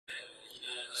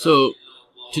So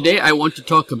today I want to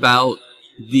talk about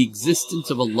the existence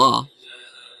of Allah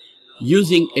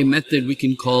using a method we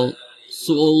can call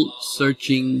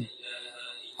soul-searching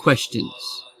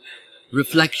questions,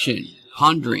 reflection,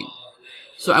 pondering.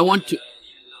 So I want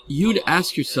you to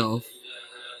ask yourself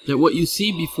that what you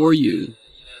see before you,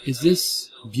 is this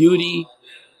beauty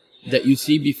that you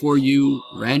see before you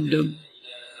random?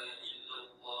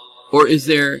 Or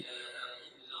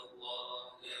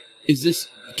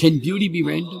can beauty be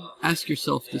random? Ask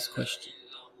yourself this question.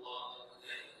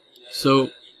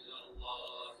 So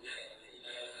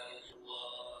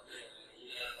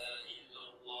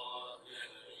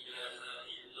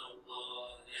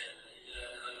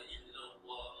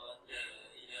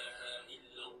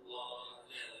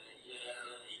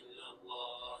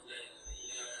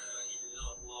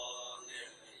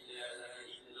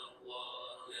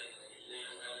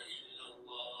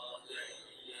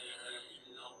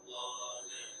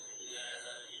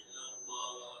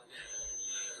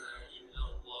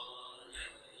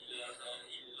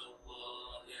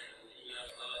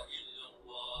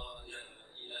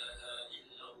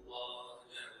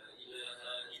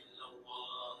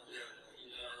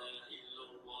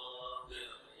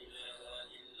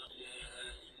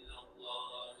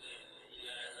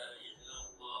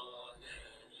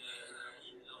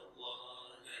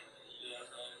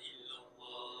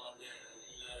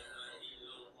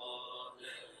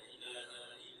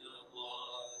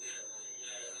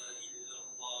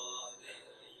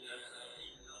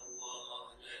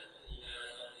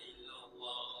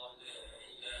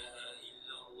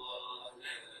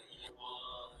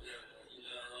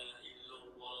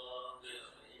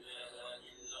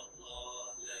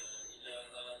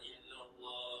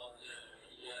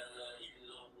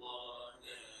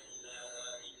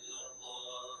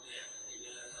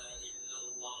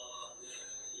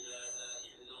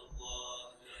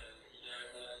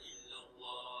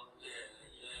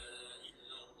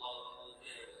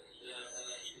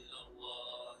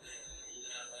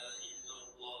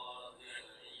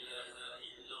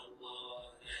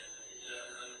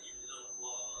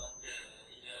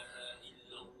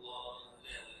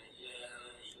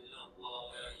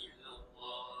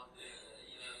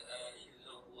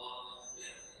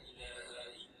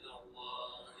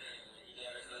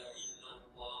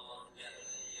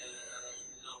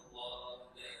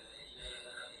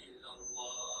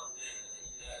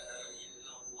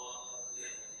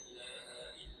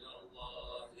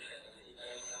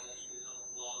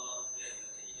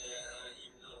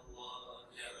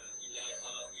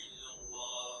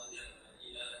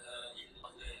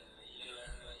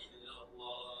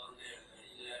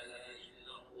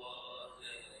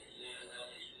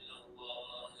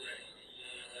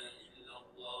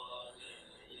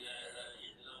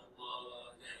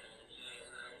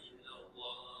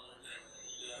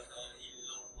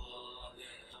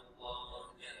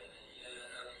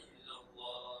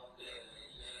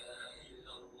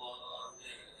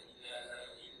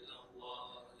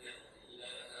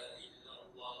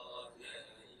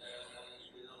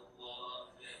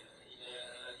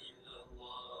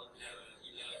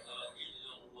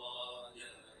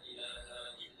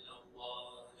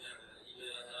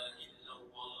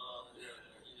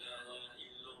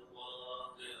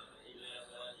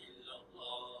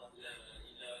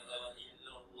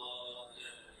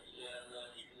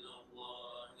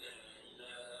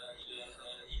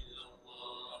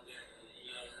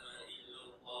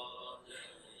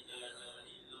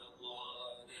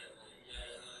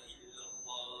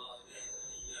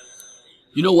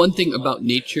you know, one thing about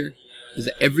nature is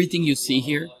that everything you see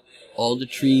here, all the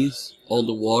trees, all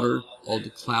the water, all the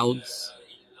clouds,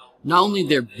 not only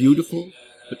they're beautiful,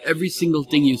 but every single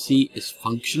thing you see is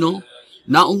functional.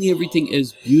 Not only everything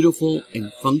is beautiful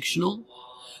and functional,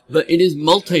 but it is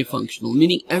multifunctional,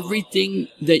 meaning everything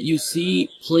that you see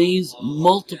plays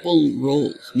multiple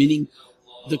roles, meaning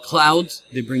the clouds,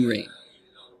 they bring rain.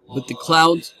 But the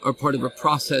clouds are part of a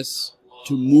process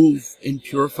to move and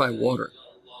purify water.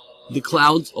 The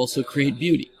clouds also create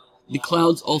beauty. The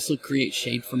clouds also create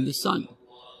shade from the sun.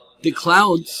 The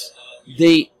clouds,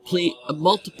 they play a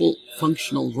multiple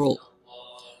functional role.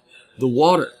 The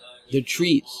water, the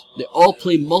trees, they all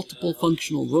play multiple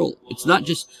functional role. It's not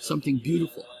just something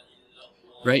beautiful,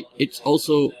 right? It's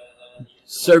also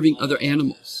serving other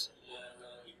animals,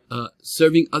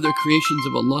 serving other creations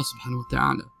of Allah subhanahu wa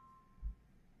ta'ala.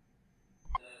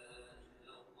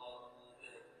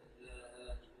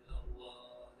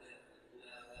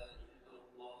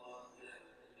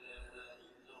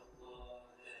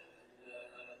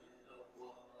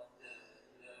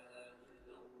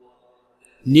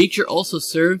 Nature also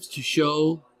serves to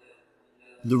show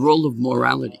the role of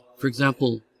morality. For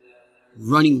example,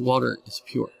 running water is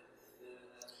pure.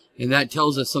 And that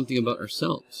tells us something about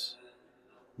ourselves.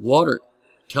 Water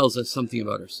tells us something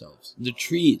about ourselves. The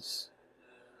trees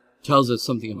tells us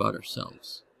something about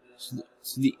ourselves. So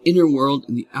the inner world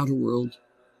and the outer world,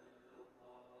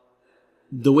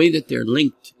 the way that they're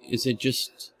linked, is it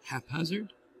just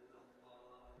haphazard?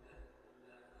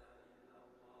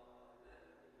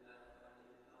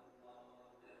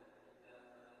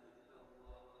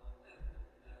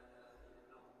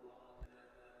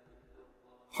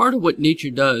 Part of what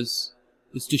nature does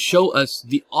is to show us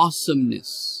the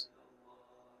awesomeness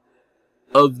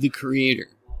of the Creator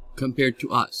compared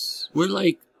to us. We're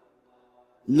like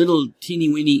little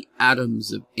teeny-weeny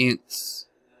atoms of ants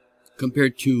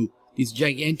compared to these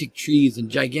gigantic trees and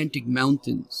gigantic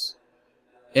mountains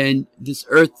and this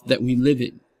earth that we live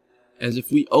in, as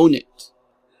if we own it.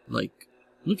 Like,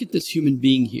 look at this human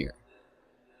being here,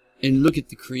 and look at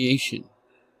the creation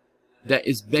that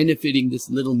is benefiting this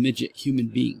little midget human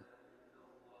being.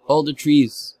 All the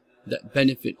trees that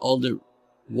benefit, all the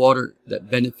water that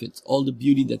benefits, all the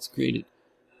beauty that's created.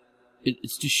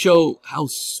 It's to show how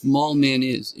small man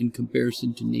is in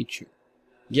comparison to nature.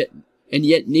 Yet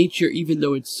nature, even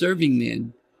though it's serving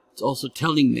man, it's also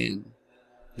telling man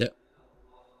that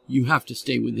you have to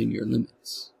stay within your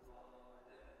limits.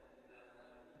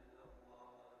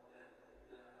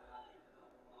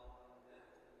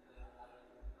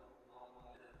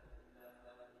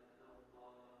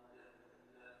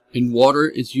 And water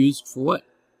is used for what?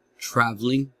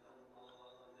 Traveling.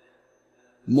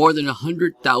 More than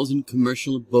 100,000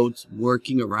 commercial boats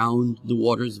working around the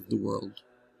waters of the world.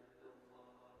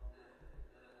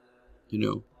 You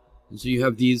know, and so you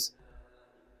have these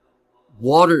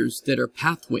waters that are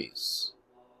pathways.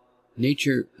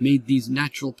 Nature made these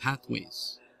natural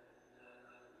pathways.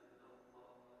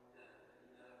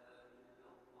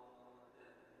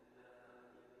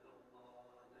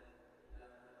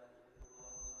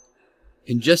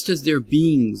 And just as there are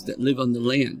beings that live on the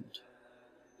land,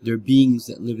 there are beings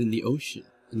that live in the ocean,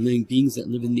 and living beings that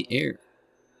live in the air.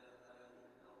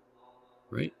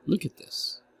 Right? Look at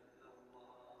this.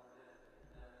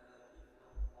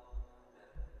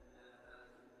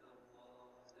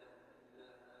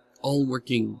 All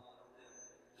working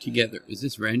together. Is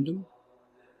this random?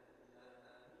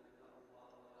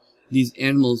 These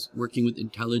animals working with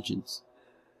intelligence.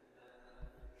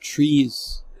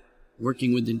 Trees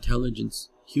working with intelligence.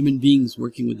 Human beings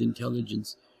working with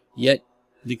intelligence. Yet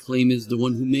the claim is the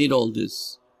one who made all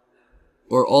this,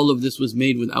 or all of this was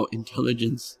made without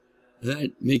intelligence.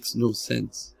 That makes no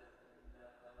sense.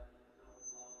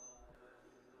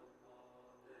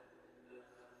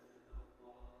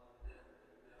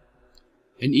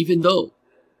 And even though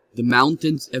the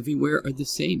mountains everywhere are the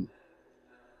same,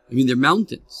 I mean, they're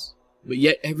mountains, but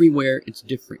yet everywhere it's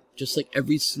different. Just like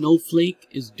every snowflake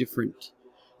is different.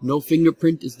 No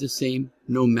fingerprint is the same.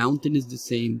 No mountain is the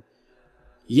same.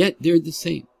 Yet they're the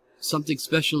same. Something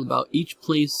special about each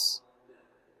place,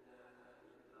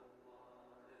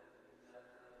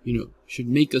 you know, should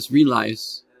make us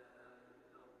realize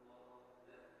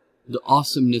the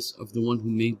awesomeness of the one who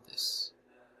made this.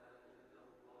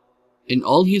 And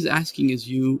all he's asking is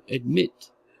you admit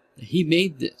that he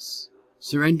made this.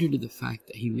 Surrender to the fact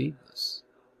that he made this.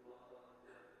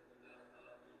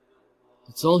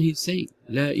 That's all he's saying.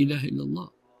 La ilaha illallah.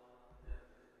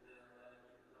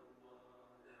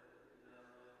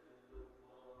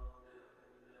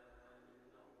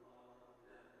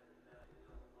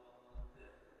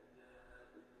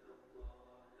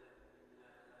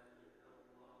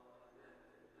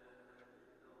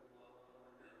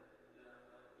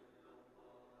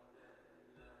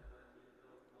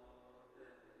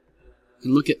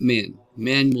 And look at man.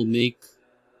 Man will make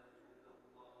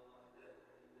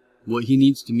what he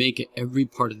needs to make at every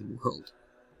part of the world.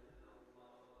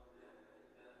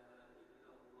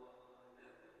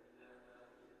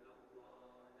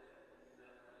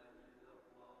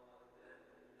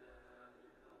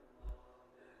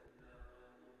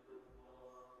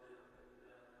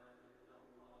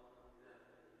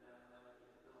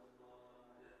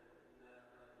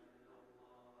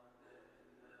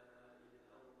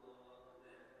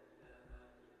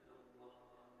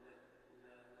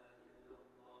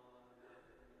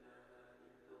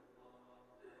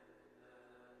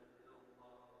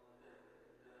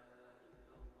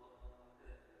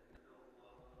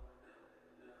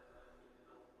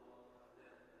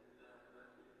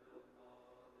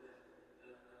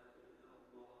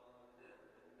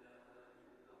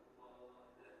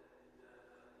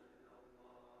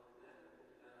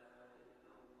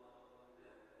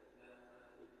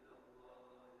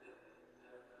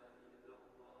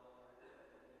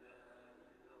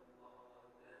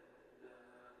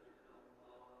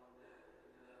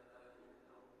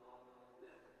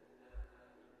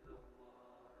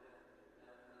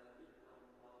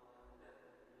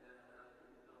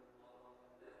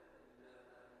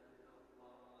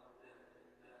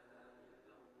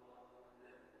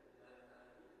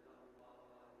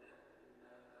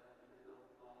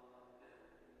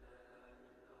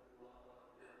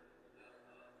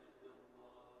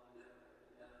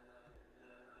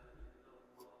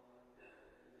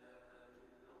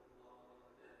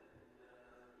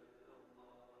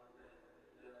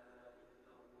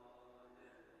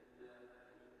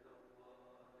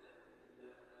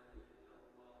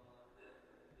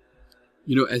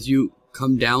 You know, as you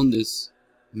come down this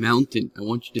mountain, I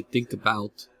want you to think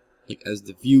about, like, as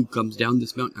the view comes down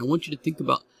this mountain, I want you to think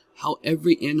about how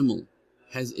every animal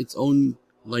has its own,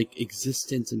 like,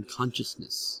 existence and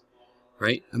consciousness,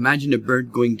 right? Imagine a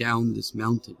bird going down this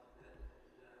mountain,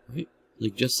 right?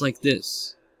 Like, just like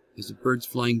this, as the bird's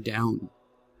flying down.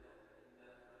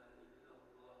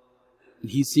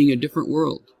 And he's seeing a different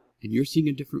world, and you're seeing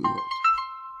a different world.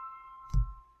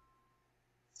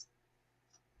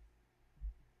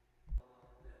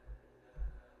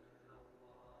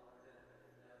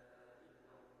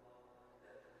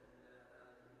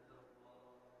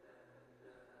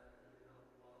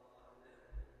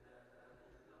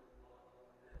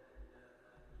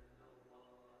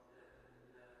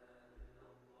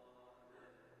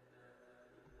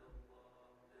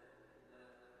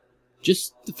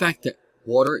 Just the fact that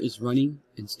water is running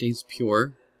and stays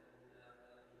pure,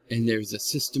 and there's a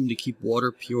system to keep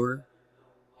water pure,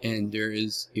 and there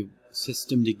is a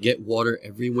system to get water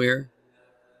everywhere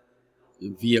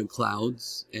via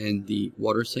clouds and the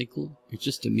water cycle, it's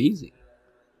just amazing.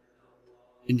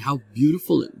 And how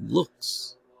beautiful it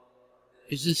looks.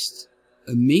 It's just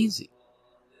amazing.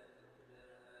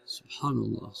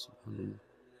 Subhanallah, subhanallah.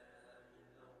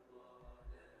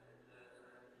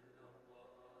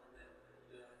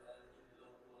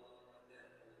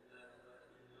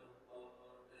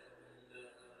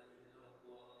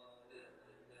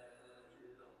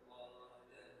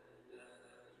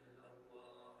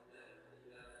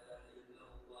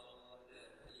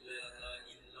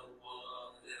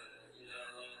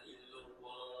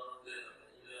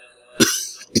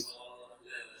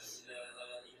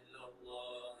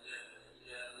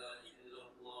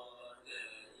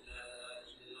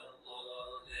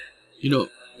 You know,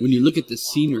 when you look at the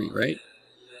scenery, right?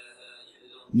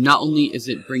 Not only is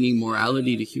it bringing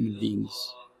morality to human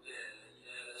beings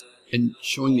and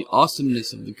showing the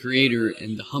awesomeness of the Creator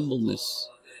and the humbleness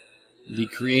the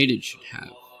created should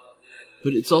have,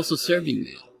 but it's also serving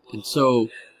man. And so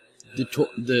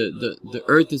the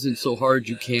earth isn't so hard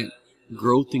you can't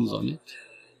grow things on it,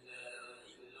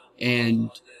 and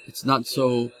it's not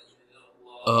so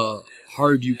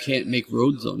hard you can't make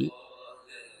roads on it.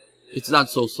 It's not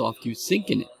so soft you sink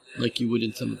in it like you would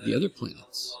in some of the other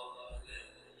planets.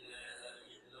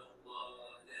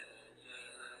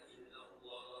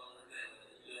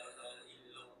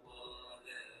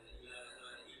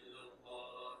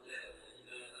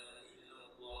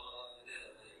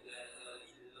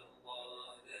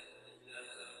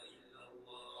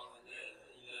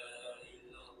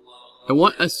 I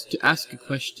want us to ask a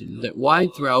question, that why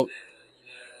throughout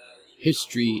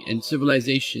history and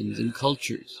civilizations and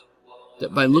cultures,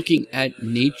 that by looking at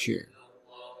nature,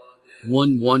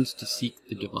 one wants to seek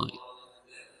the divine.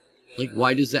 Like,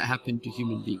 why does that happen to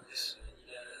human beings?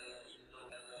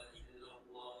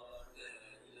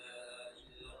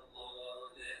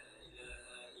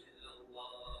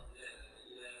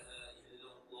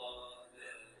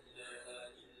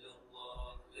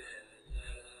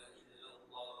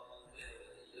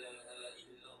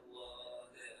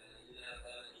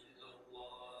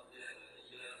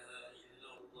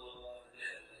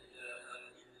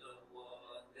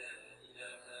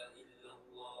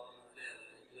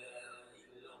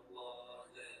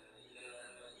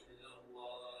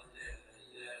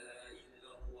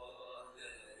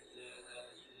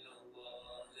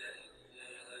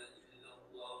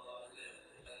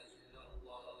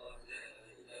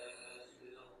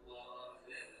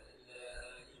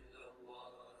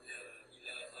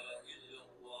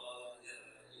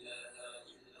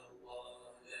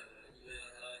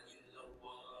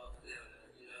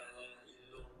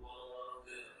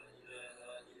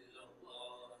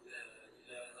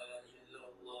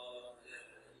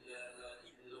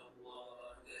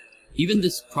 Even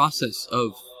this process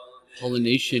of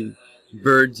pollination,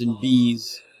 birds and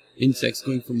bees, insects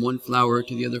going from one flower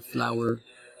to the other flower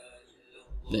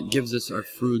that gives us our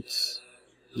fruits,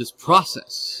 this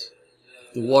process,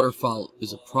 the waterfall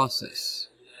is a process,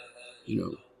 you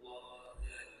know.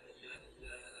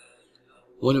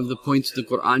 One of the points the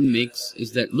Quran makes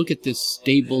is that look at this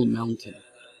stable mountain,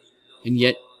 and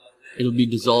yet it'll be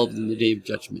dissolved in the day of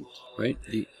judgment, right?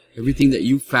 Everything that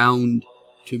you found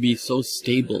to be so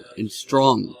stable and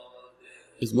strong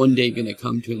is one day going to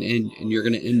come to an end, and you're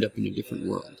going to end up in a different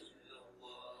world.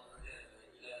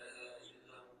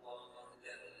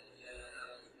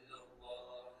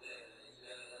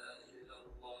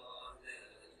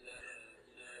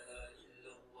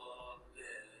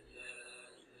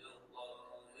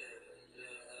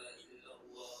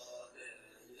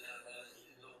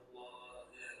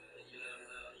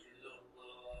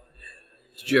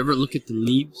 Did you ever look at the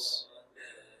leaves?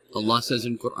 A Allah says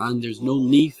in Quran, there's no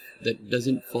leaf that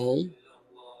doesn't fall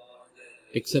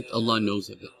except Allah knows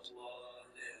of it.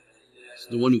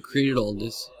 So the one who created all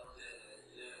this,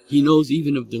 He knows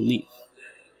even of the leaf.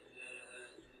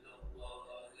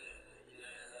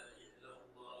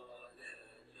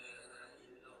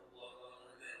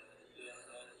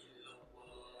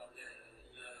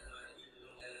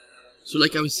 So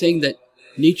like I was saying, that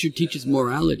nature teaches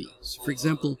morality. So for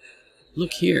example,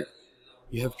 look here.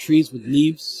 You have trees with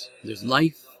leaves, there's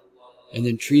life, and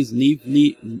then trees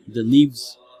the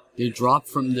leaves, they drop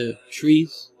from the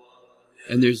trees,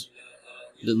 and there's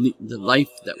the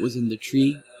life that was in the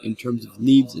tree in terms of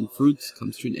leaves and fruits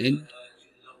comes to an end,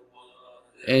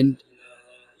 and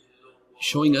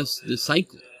showing us the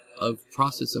cycle of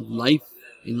process of life,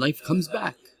 and life comes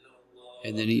back,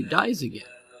 and then it dies again.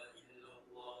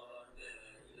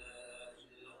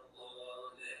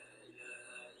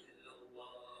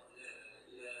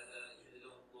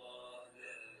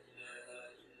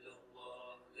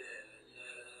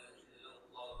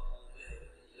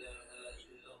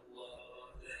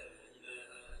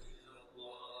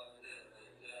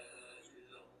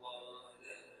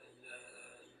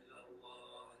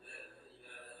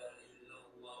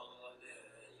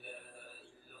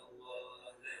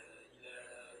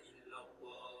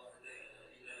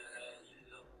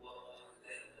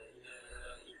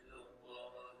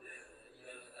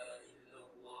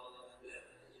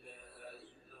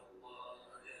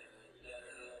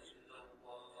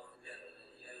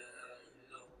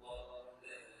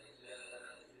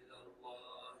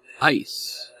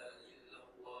 Ice.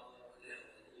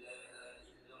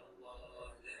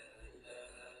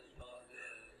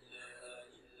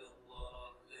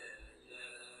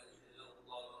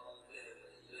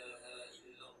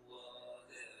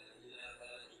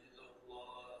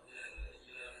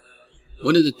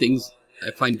 One of the things I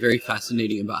find very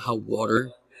fascinating about how water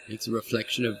makes a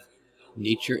reflection of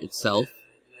nature itself,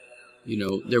 you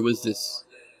know, there was this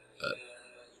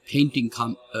painting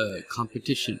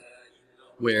competition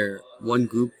where one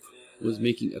group was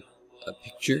making a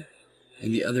picture,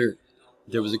 and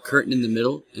there was a curtain in the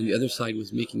middle, and the other side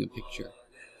was making a picture.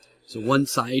 So one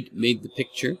side made the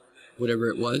picture, whatever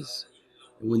it was,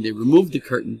 and when they removed the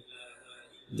curtain,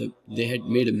 they had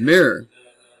made a mirror,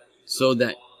 so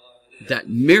that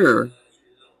mirror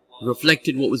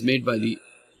reflected what was made by the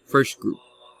first group.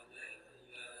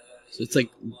 So it's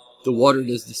like the water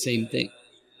does the same thing.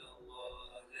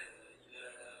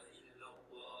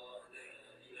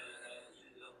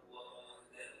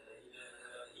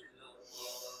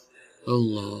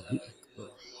 Allahu Akbar.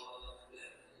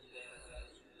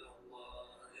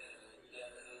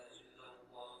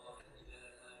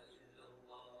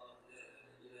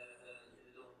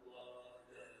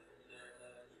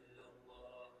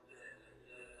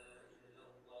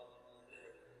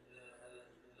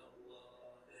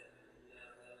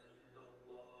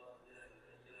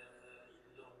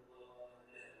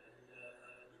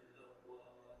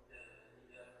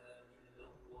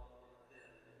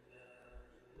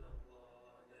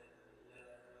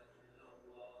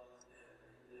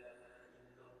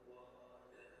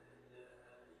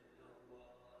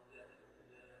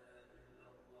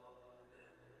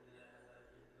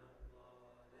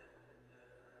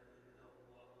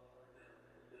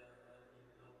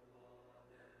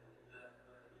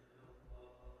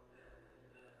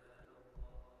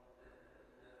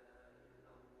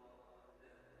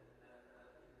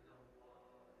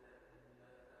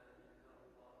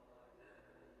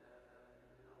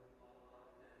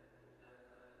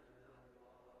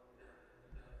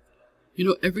 You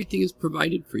know, everything is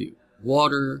provided for you.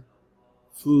 Water,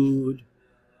 food,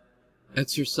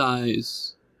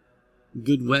 exercise,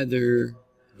 good weather,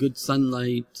 good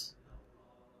sunlight.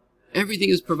 Everything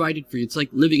is provided for you. It's like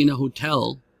living in a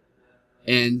hotel,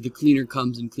 and the cleaner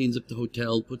comes and cleans up the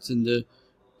hotel, puts in the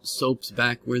soaps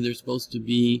back where they're supposed to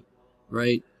be,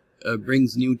 right?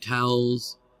 Brings new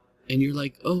towels, and you're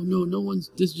like, oh no,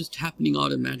 this is just happening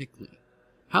automatically.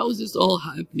 How is this all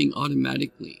happening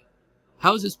automatically?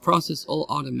 How is this process all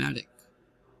automatic?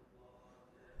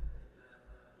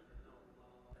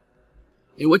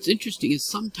 And what's interesting is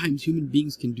sometimes human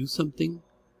beings can do something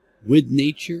with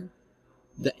nature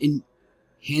that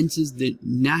enhances the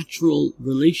natural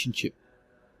relationship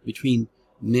between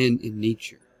man and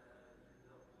nature.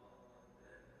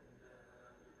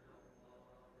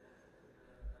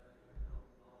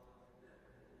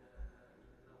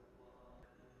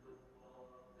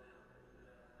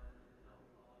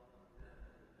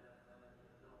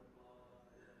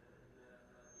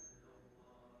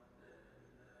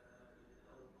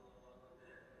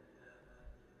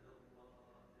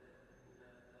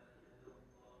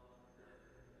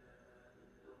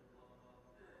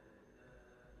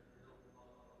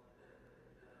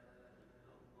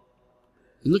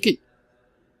 And look at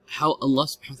how Allah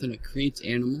subhanahu wa ta'ala creates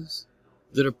animals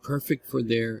that are perfect for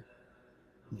their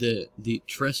the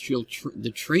terrestrial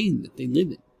the terrain that they live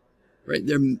in. Right?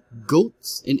 They're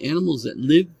goats and animals that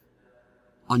live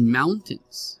on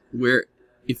mountains where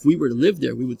if we were to live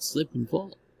there we would slip and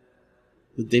fall.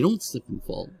 But they don't slip and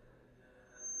fall.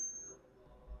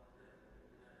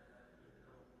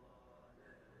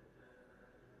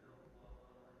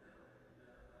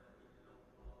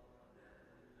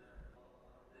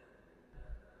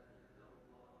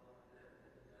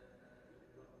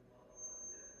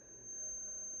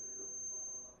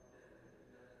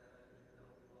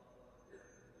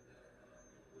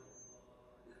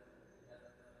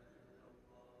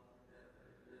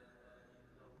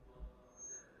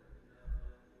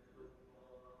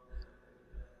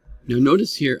 Now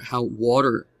notice here how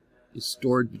water is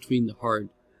stored between the hard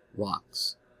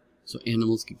rocks so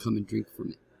animals can come and drink from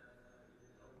it.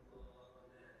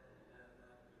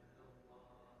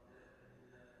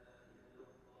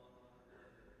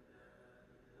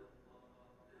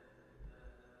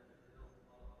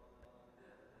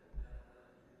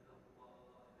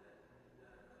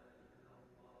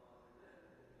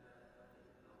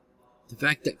 The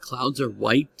fact that clouds are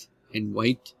white and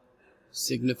white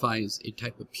signifies a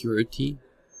type of purity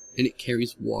and it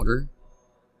carries water.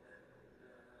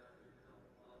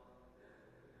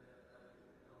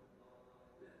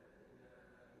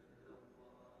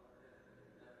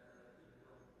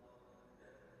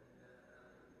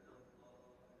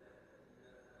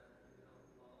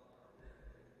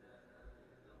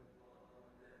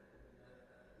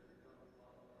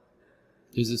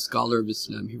 There's a scholar of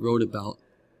Islam, he wrote about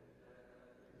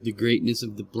the greatness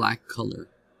of the black color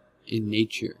in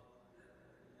nature,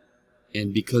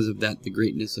 and because of that, the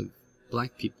greatness of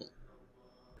black people.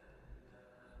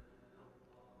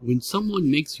 When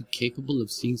someone makes you capable of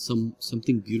seeing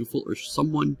something beautiful, or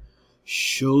someone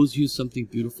shows you something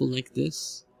beautiful like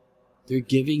this, they're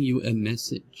giving you a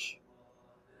message.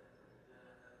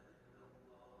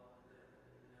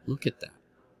 Look at that.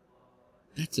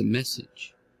 That's a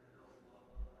message.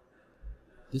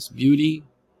 This beauty,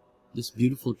 this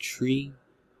beautiful tree,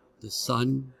 the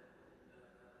sun,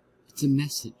 it's a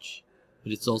message.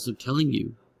 But it's also telling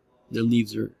you the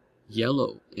leaves are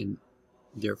yellow and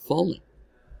they're falling.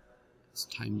 It's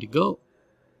time to go.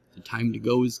 The time to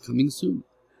go is coming soon.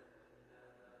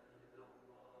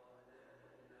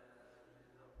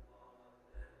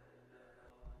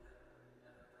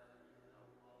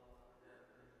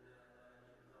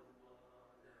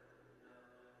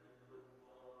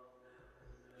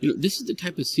 You know, this is the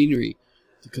type of scenery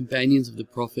the companions of the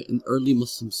Prophet and early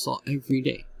Muslims saw every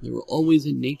day. They were always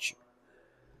in nature.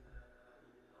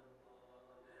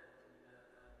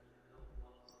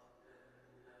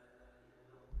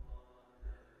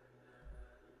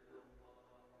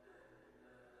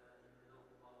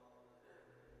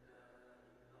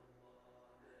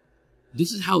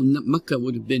 This is how Mecca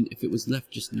would have been if it was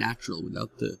left just natural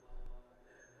without the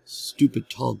stupid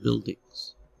tall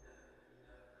buildings.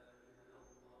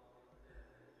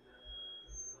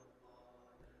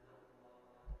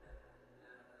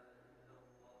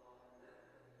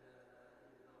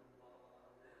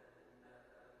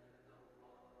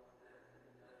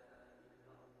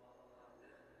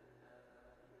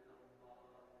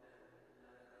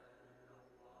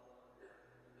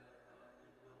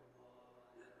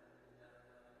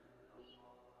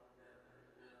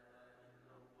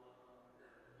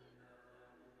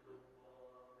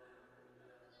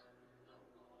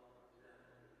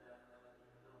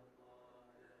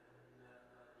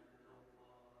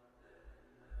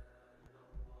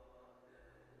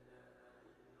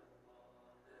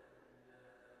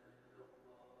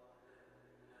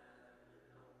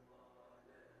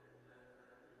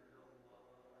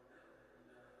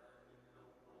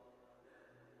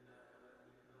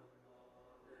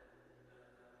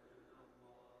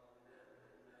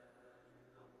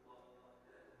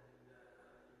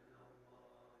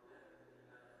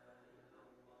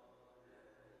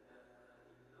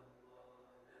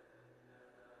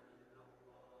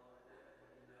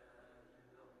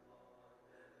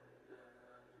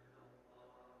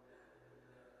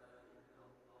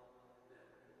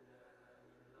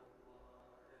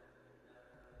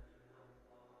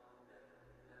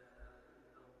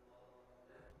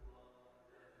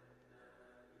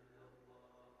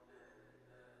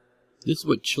 This is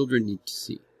what children need to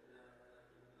see.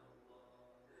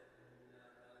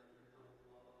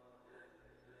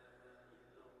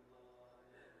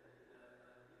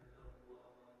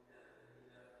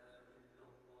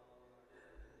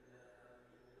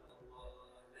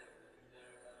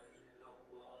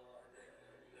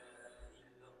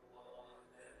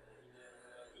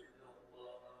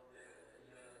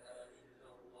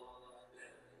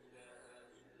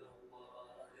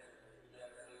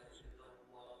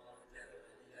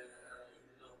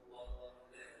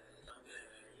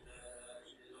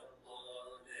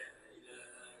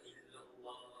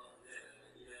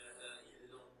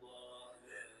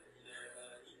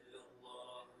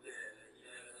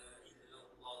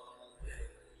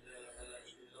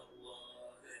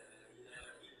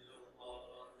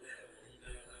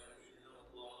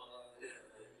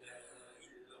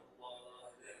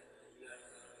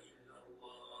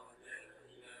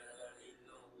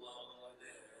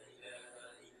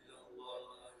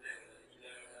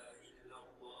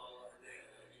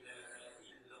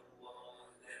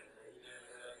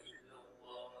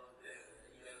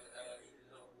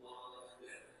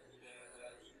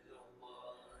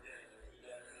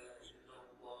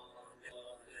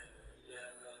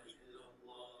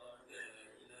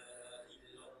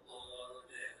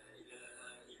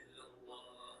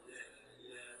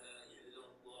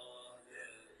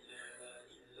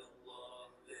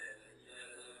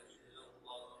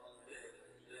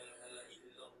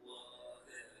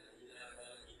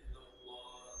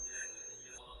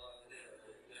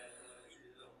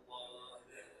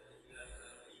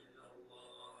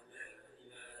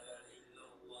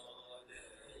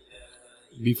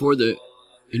 before the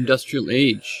industrial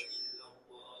age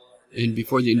and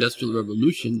before the industrial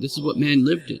revolution, this is what man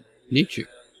lived in, nature.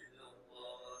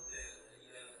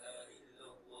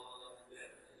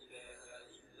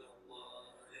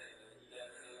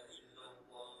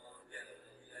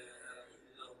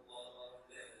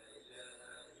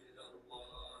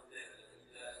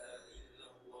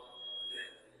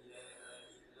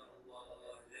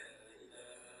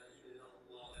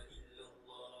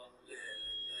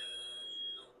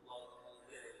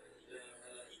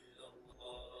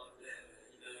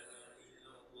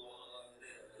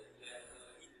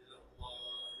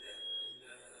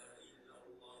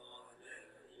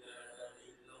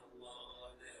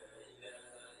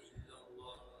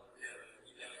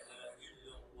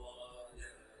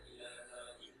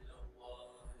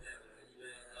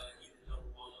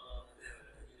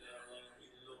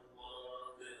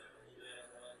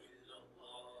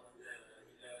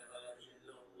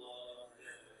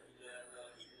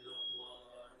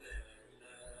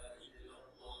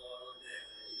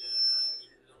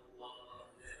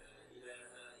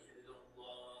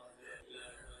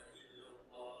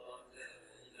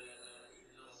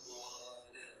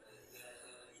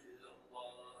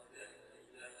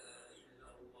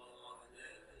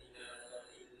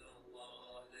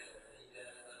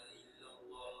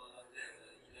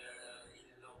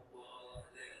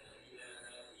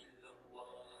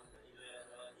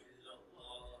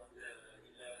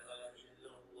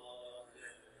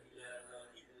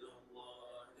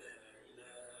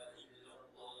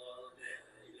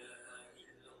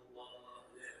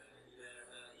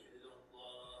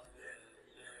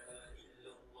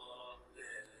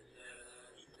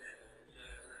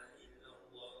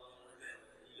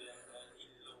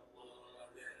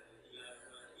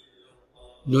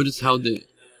 Notice how the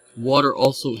water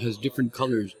also has different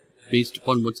colors based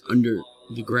upon what's under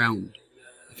the ground.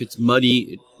 If it's muddy,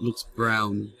 it looks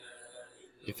brown.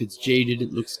 If it's jaded,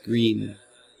 it looks green.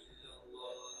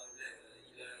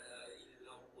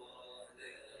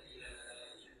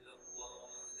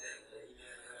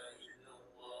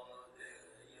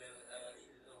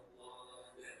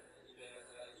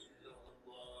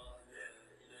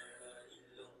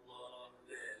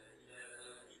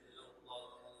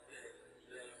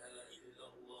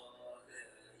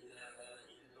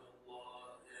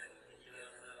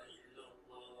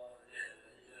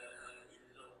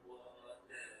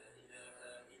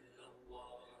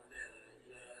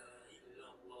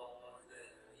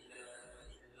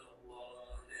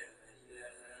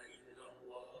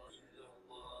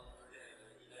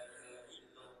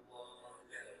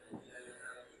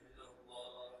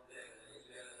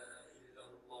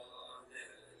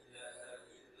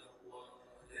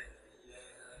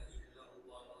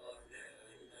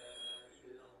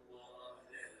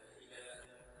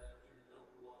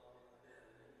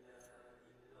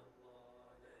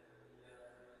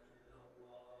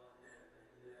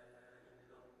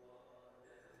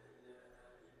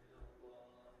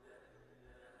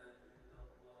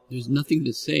 There's nothing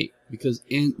to say because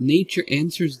nature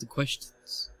answers the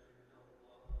questions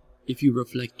if you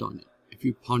reflect on it, if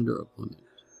you ponder upon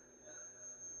it.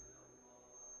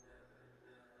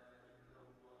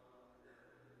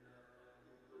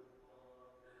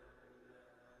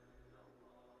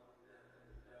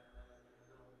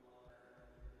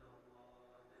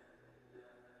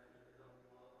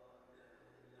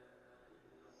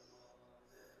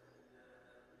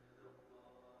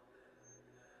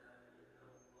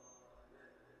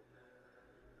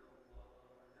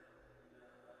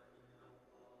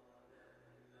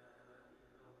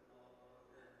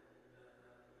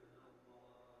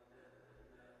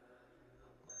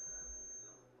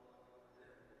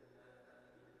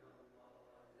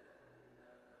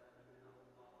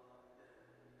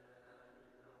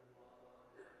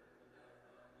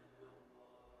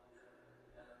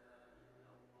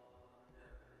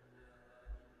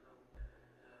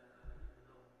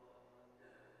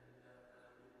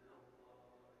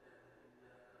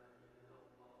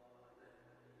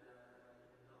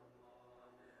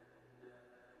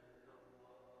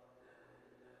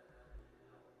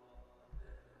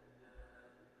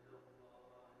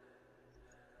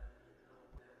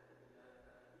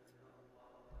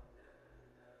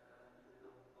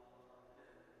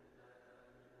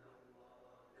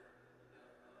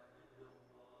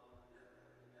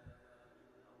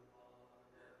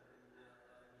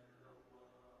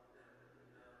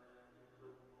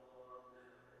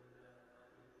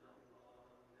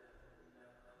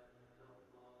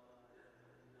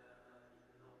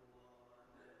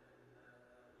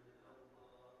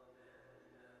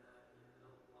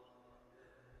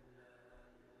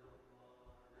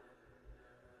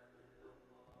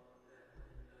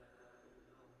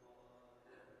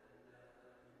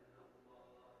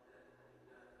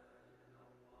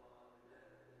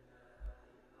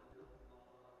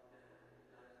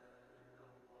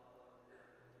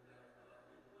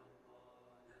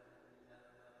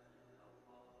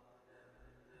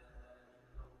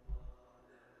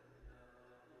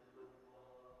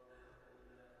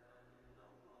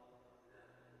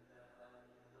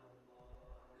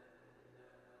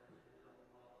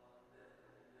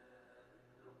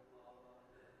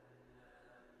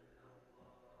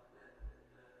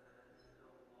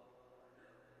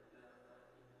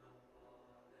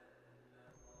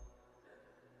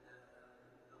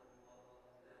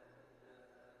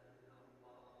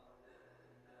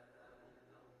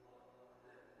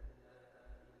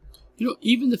 You know,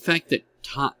 even the fact that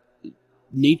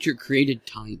nature created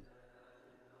time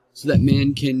so that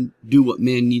man can do what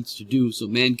man needs to do, so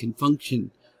man can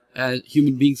function as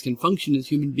human beings can function as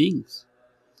human beings.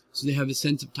 So they have a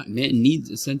sense of time. Man needs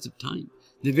a sense of time.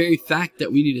 The very fact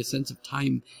that we need a sense of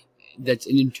time, that's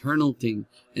an internal thing,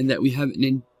 and that we have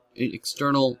an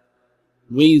external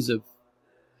ways of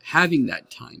having that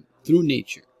time through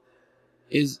nature,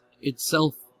 is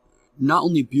itself not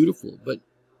only beautiful, but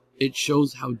it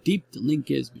shows how deep the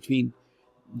link is between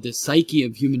the psyche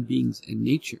of human beings and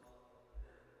nature.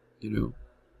 You know,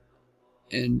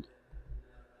 and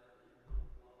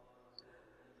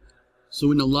so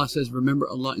when Allah says, remember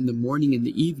Allah in the morning and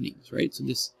the evenings, right? So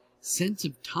this sense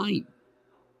of time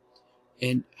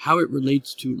and how it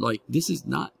relates to, like, this is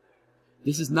not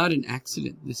an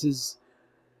accident. This is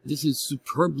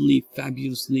superbly,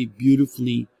 fabulously,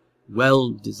 beautifully well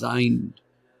designed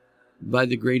by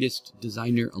the greatest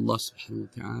designer, Allah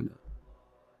subhanahu wa ta'ala.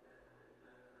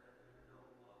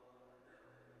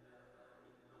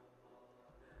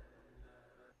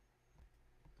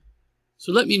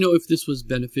 So let me know if this was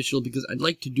beneficial, because I'd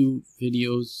like to do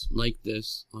videos like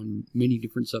this on many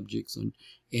different subjects, on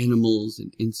animals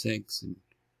and insects and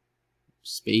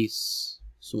space,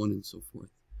 so on and so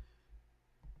forth.